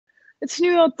Het is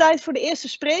nu al tijd voor de eerste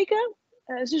spreker.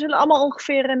 Ze zullen allemaal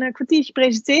ongeveer een kwartiertje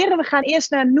presenteren. We gaan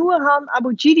eerst naar Nurhan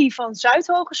Abujidi van Zuyd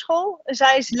Hogeschool.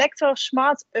 Zij is Lector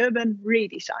Smart Urban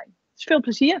Redesign. Dus veel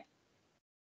plezier.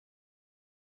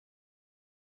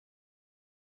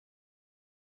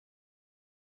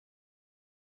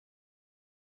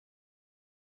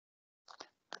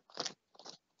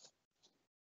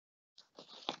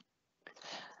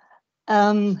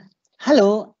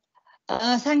 Hello.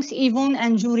 Thanks, Yvonne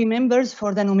and jury members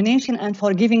for the nomination and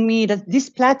for giving me this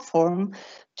platform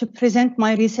to present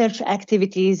my research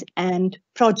activities and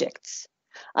projects.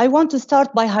 I want to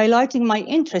start by highlighting my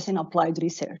interest in applied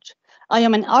research. I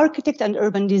am an architect and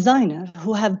urban designer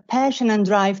who have passion and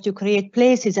drive to create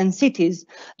places and cities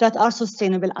that are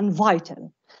sustainable and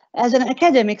vital. As an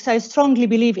academic, I strongly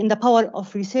believe in the power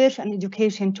of research and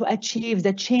education to achieve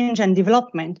the change and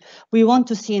development we want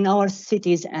to see in our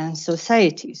cities and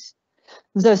societies.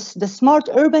 Thus, the Smart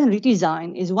Urban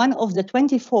Redesign is one of the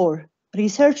 24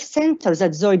 research centers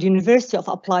at Zuyd University of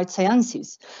Applied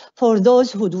Sciences. For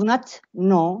those who do not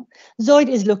know, Zuyd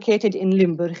is located in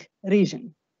Limburg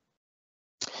region.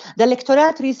 The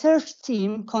lectorate research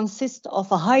team consists of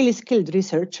highly skilled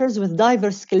researchers with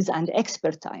diverse skills and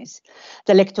expertise.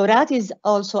 The lectorate is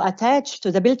also attached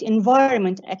to the Built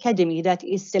Environment Academy that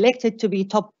is selected to be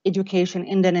top education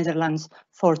in the Netherlands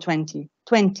for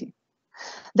 2020.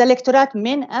 The lectorate's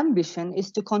main ambition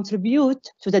is to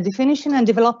contribute to the definition and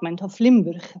development of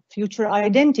Limburg future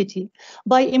identity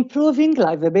by improving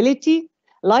livability,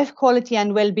 life quality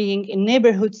and well-being in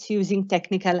neighborhoods using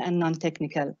technical and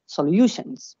non-technical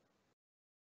solutions.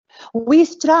 We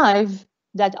strive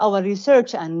that our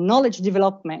research and knowledge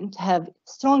development have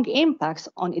strong impacts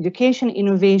on education,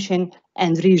 innovation,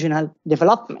 and regional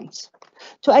development.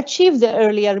 To achieve the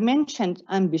earlier mentioned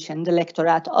ambition, the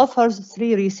lectorate offers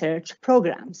 3 research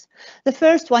programs. The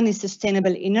first one is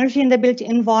Sustainable Energy in the Built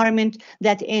Environment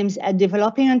that aims at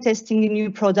developing and testing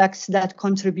new products that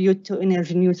contribute to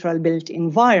energy-neutral built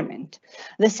environment.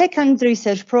 The second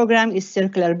research program is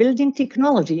Circular Building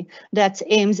Technology that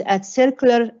aims at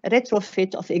circular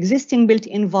retrofit of existing built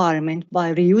environment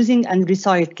by reusing and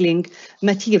recycling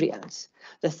materials.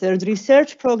 The third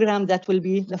research program that will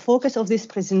be the focus of this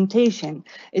presentation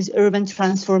is Urban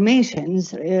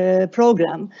Transformations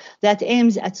program that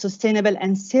aims at sustainable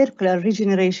and circular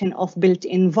regeneration of built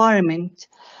environment.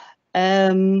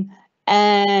 It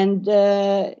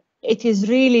is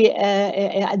really,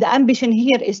 the ambition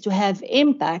here is to have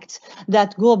impacts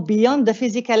that go beyond the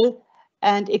physical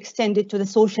and extend it to the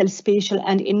social, spatial,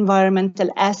 and environmental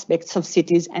aspects of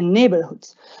cities and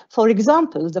neighborhoods. For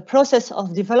example, the process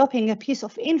of developing a piece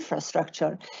of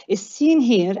infrastructure is seen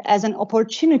here as an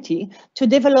opportunity to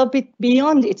develop it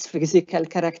beyond its physical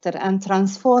character and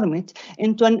transform it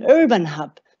into an urban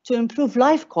hub to improve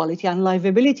life quality and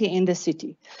livability in the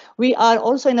city. We are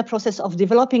also in the process of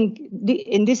developing,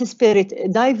 in this spirit,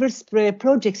 diverse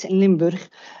projects in Limburg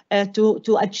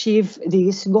to achieve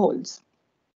these goals.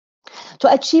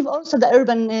 To achieve also the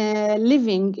urban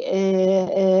living,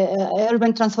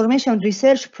 urban transformation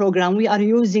research program, we are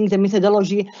using the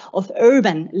methodology of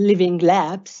urban living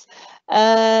labs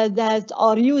that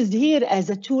are used here as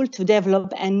a tool to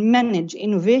develop and manage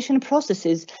innovation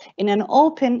processes in an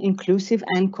open, inclusive,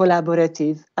 and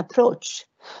collaborative approach.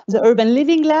 The Urban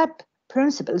Living Lab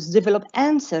principles develop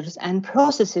answers and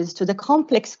processes to the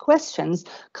complex questions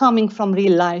coming from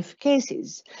real-life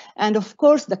cases. And of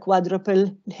course, the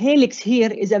quadruple helix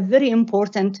here is a very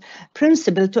important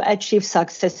principle to achieve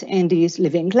success in these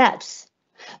living labs.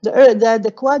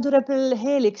 The quadruple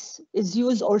helix is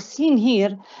used or seen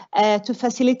here to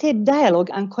facilitate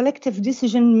dialogue and collective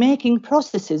decision-making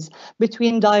processes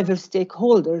between diverse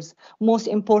stakeholders, most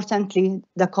importantly,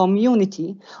 the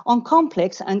community, on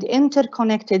complex and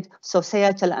interconnected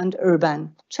societal and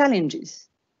urban challenges.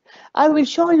 I will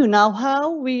show you now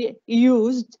how we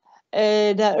used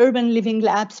the Urban Living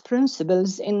Labs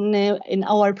principles in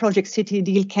our project City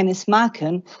Deal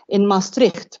Kennismaken in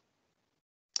Maastricht.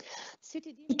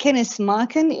 City Deal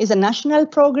Kennismaken is a national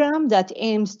program that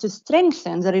aims to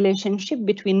strengthen the relationship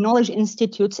between knowledge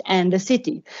institutes and the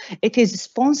city. It is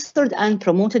sponsored and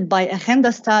promoted by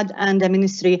Agenda Stad and the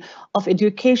Ministry of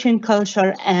Education,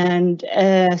 Culture and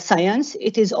Science.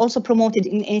 It is also promoted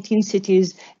in 18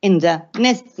 cities in the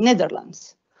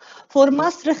Netherlands. For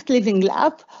Maastricht Living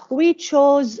Lab, we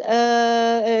chose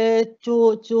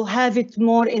to have it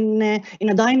more in a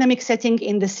dynamic setting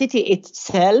in the city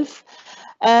itself.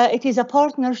 It is a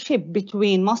partnership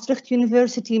between Maastricht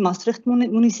University, Maastricht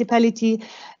Municipality,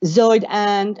 Zuyd,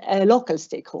 and local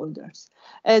stakeholders.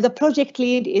 The project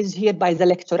lead is here by the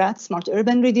Lectorate Smart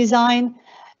Urban Redesign,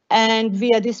 And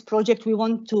via this project, we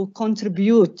want to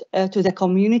contribute to the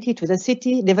community, to the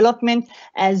city development,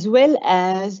 as well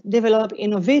as develop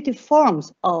innovative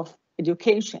forms of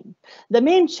education. The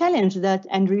main challenge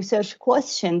and research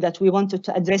question that we wanted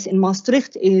to address in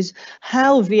Maastricht is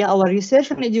how via our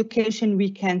research and education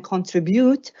we can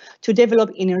contribute to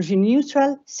develop energy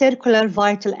neutral, circular,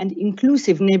 vital and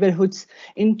inclusive neighborhoods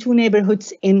in 2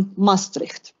 neighborhoods in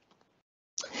Maastricht.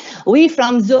 We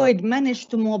from Zuyd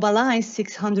managed to mobilize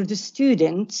 600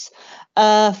 students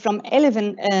from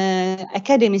 11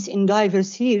 academies in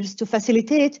diverse years to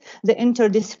facilitate the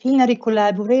interdisciplinary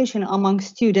collaboration among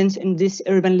students in this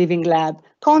urban living lab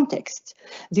context.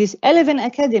 These 11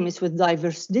 academies with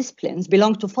diverse disciplines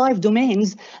belong to 5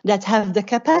 domains that have the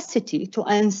capacity to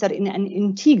answer in an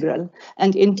integral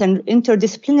and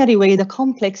interdisciplinary way the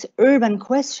complex urban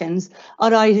questions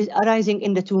arising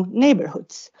in the 2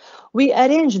 neighborhoods. We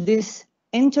arranged this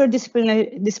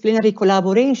interdisciplinary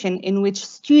collaboration in which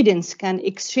students can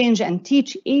exchange and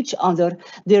teach each other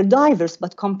their diverse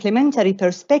but complementary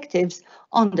perspectives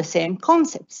on the same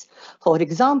concepts. For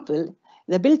example,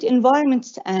 the built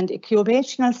environments and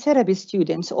occupational therapy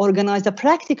students organized a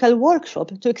practical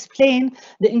workshop to explain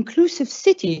the inclusive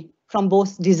city from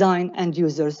both design and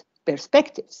users'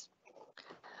 perspectives.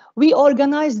 We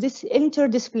organized this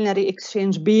interdisciplinary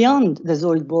exchange beyond the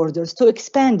Zuyd borders to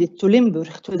expand it to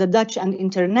Limburg, to the Dutch and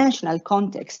international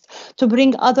context, to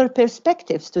bring other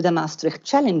perspectives to the Maastricht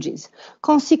challenges.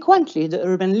 Consequently, the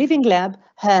Urban Living Lab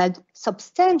had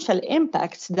substantial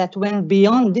impacts that went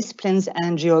beyond disciplines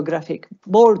and geographic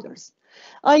borders.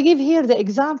 I give here the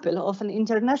example of an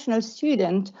international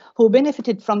student who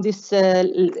benefited from this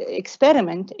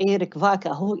experiment, Eric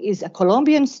Vaca, who is a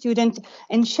Colombian student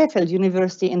in Sheffield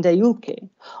University in the UK.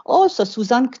 Also,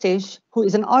 Suzanne Ktesh, who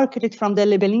is an architect from the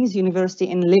Lebanese University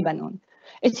in Lebanon.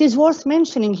 It is worth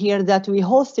mentioning here that we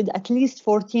hosted at least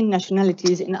 14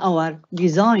 nationalities in our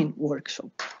design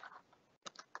workshop.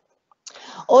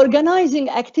 Organizing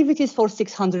activities for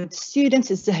 600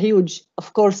 students is a huge,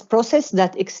 of course, process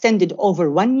that extended over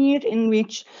 1 year, in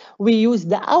which we used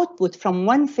the output from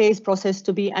one phase process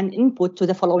to be an input to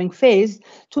the following phase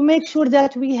to make sure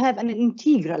that we have an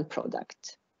integral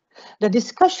product. The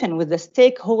discussion with the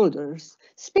stakeholders,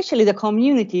 especially the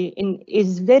community,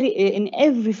 in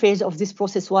every phase of this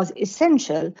process was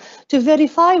essential to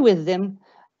verify with them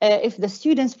if the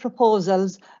students'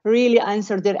 proposals really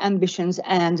answer their ambitions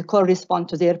and correspond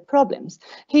to their problems.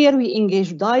 Here we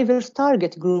engage diverse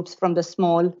target groups from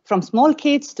small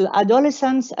kids to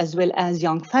adolescents, as well as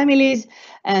young families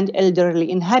and elderly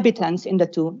inhabitants in the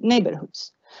 2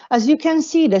 neighborhoods. As you can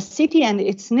see, the city and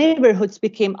its neighborhoods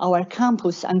became our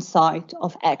campus and site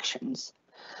of actions.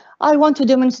 I want to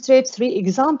demonstrate 3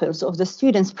 examples of the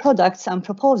students' products and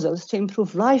proposals to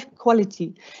improve life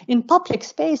quality in public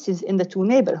spaces in the 2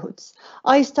 neighborhoods.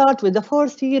 I start with the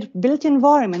 4th year built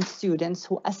environment students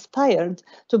who aspired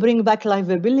to bring back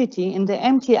livability in the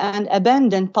empty and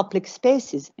abandoned public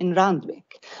spaces in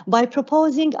Randwijk by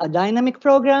proposing a dynamic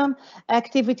program,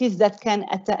 activities that can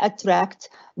attract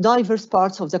diverse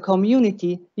parts of the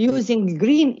community using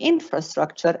green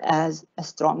infrastructure as a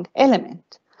strong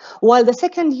element. While the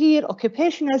 2nd year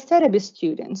occupational therapy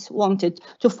students wanted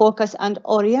to focus and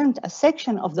orient a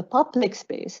section of the public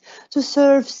space to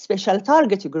serve special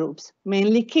target groups,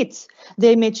 mainly kids,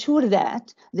 they made sure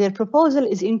that their proposal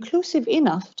is inclusive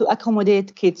enough to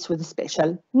accommodate kids with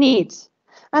special needs.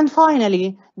 And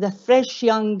finally, the fresh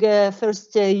young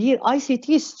 1st year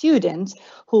ICT students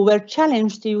who were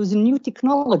challenged to use new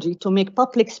technology to make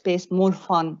public space more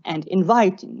fun and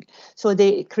inviting. So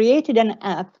they created an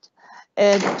app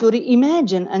to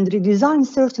reimagine and redesign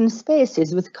certain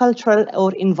spaces with cultural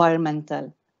or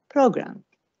environmental program.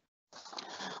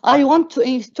 I want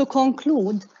to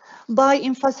conclude by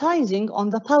emphasizing on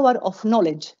the power of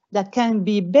knowledge that can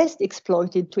be best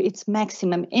exploited to its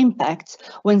maximum impacts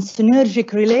when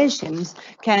synergic relations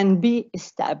can be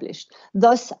established.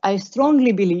 Thus, I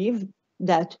strongly believe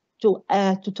that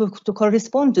to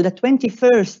correspond to the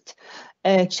 21st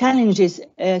challenges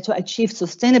to achieve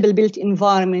sustainable built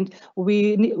environment,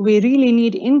 we really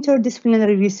need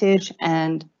interdisciplinary research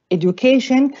and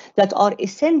education that are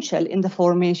essential in the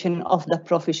formation of the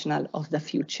professional of the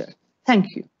future.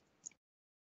 Thank you.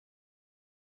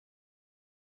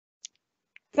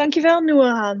 Dankjewel,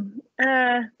 Nurhan.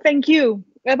 Thank you.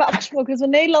 We hebben afgesproken dat we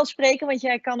Nederlands spreken, want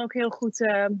jij kan ook heel goed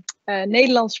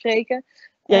Nederlands spreken.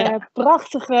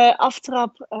 Prachtige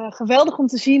aftrap. Geweldig om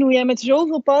te zien hoe jij met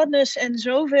zoveel partners en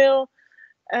zoveel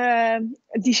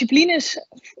disciplines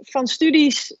van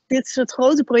studies dit soort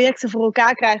grote projecten voor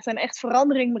elkaar krijgt en echt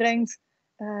verandering brengt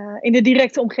in de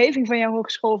directe omgeving van jouw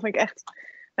hogeschool. Vind ik echt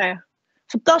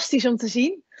fantastisch om te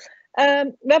zien.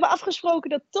 We hebben afgesproken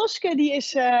dat Toske,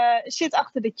 zit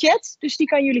achter de chat. Dus die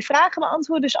kan jullie vragen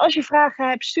beantwoorden. Dus als je vragen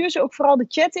hebt, stuur ze ook vooral de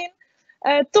chat in.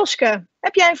 Toske,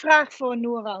 heb jij een vraag voor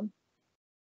Nurhan?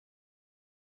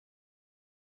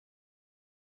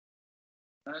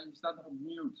 Je staat nog op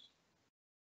mute.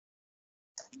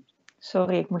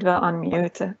 Sorry, ik moet wel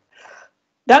unmuten.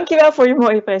 Dankjewel voor je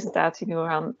mooie presentatie,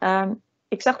 Nurhan.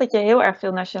 Ik zag dat je heel erg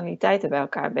veel nationaliteiten bij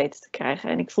elkaar weet te krijgen.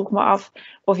 En ik vroeg me af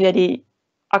of jij die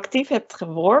actief hebt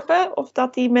geworven of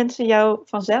dat die mensen jou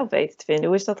vanzelf weten te vinden.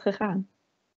 Hoe is dat gegaan?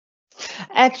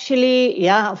 Actually,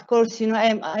 yeah, of course,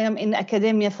 I am in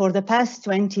academia for the past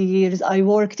 20 years. I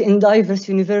worked in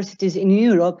diverse universities in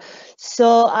Europe.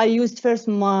 So I used first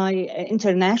my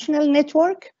international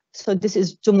network. So this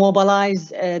is to mobilize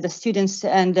the students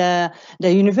and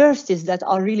the universities that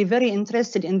are really very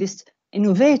interested in this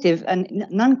innovative and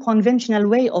non-conventional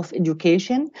way of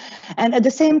education. And at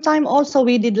the same time, also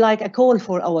we did like a call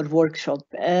for our workshop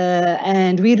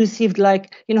and we received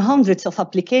like, hundreds of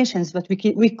applications, but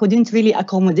we couldn't really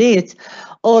accommodate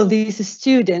all these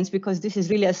students because this is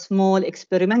really a small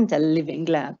experimental living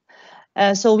lab.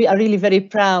 So we are really very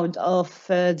proud of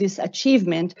this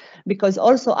achievement because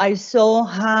also I saw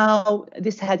how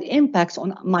this had impacts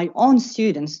on my own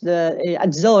students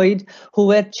at Zuyd, who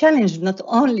were challenged not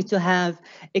only to have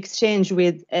exchange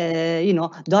with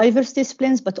diverse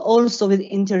disciplines, but also with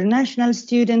international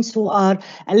students who are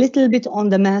a little bit on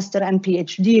the master and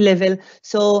PhD level.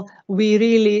 So we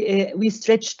really we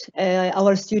stretched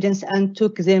our students and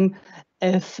took them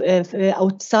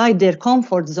outside their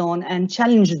comfort zone and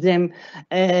challenged them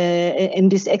in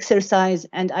this exercise.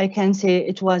 And I can say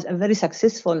it was a very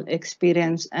successful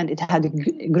experience and it had a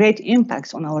great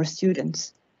impact on our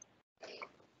students.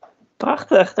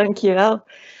 Prachtig, dankjewel.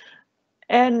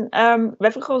 En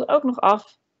wij vroegen ons ook nog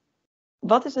af,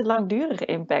 wat is de langdurige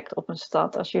impact op een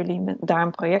stad als jullie daar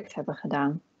een project hebben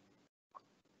gedaan?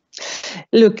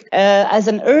 Look, as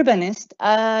an urbanist,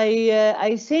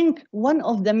 I think one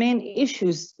of the main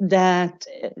issues that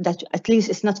at least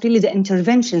it's not really the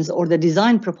interventions or the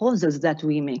design proposals that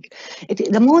we make.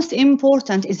 The most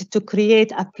important is to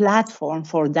create a platform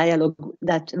for dialogue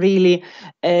that really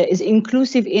is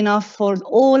inclusive enough for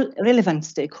all relevant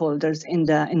stakeholders in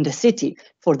the city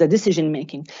for the decision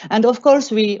making. And of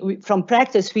course, we from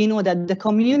practice, we know that the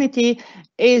community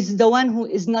is the one who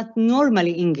is not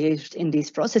normally engaged in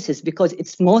these processes because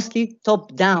it's mostly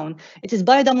top down. It is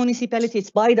by the municipality,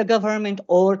 it's by the government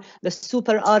or the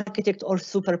super architect or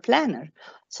super planner.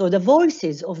 So the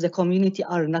voices of the community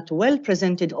are not well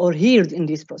presented or heard in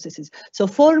these processes. So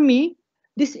for me,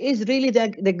 this is really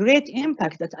the great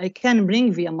impact that I can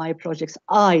bring via my projects.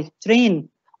 I train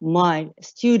my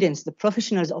students, the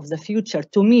professionals of the future,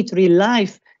 to meet real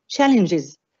life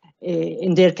challenges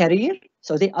in their career.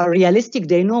 So they are realistic,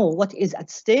 they know what is at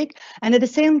stake. And at the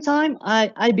same time,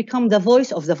 I become the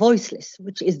voice of the voiceless,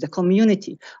 which is the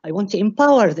community. I want to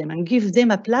empower them and give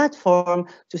them a platform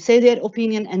to say their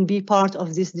opinion and be part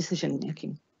of this decision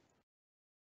making.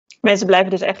 Mensen blijven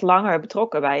dus echt langer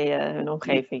betrokken bij hun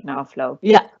omgeving na afloop.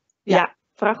 Ja,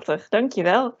 prachtig,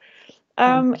 dankjewel.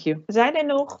 Zijn er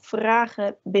nog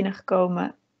vragen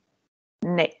binnengekomen?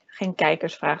 Nee, geen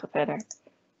kijkersvragen verder.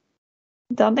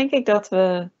 Dan denk ik dat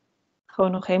we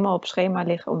gewoon nog helemaal op schema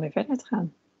liggen om weer verder te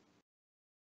gaan.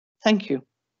 Thank you.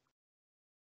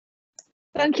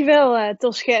 Dankjewel,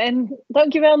 Toske. En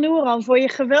dankjewel, Nurhan, voor je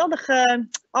geweldige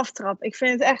aftrap. Ik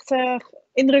vind het echt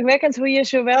indrukwekkend hoe je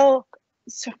zowel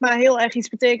heel erg iets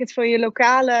betekent voor je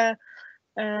lokale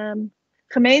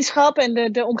gemeenschap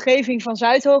en de omgeving van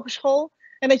Zuyd Hogeschool.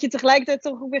 En dat je tegelijkertijd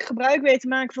toch ook weer gebruik weet te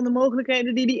maken van de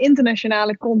mogelijkheden die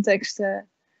internationale context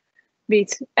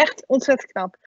biedt. Echt ontzettend knap.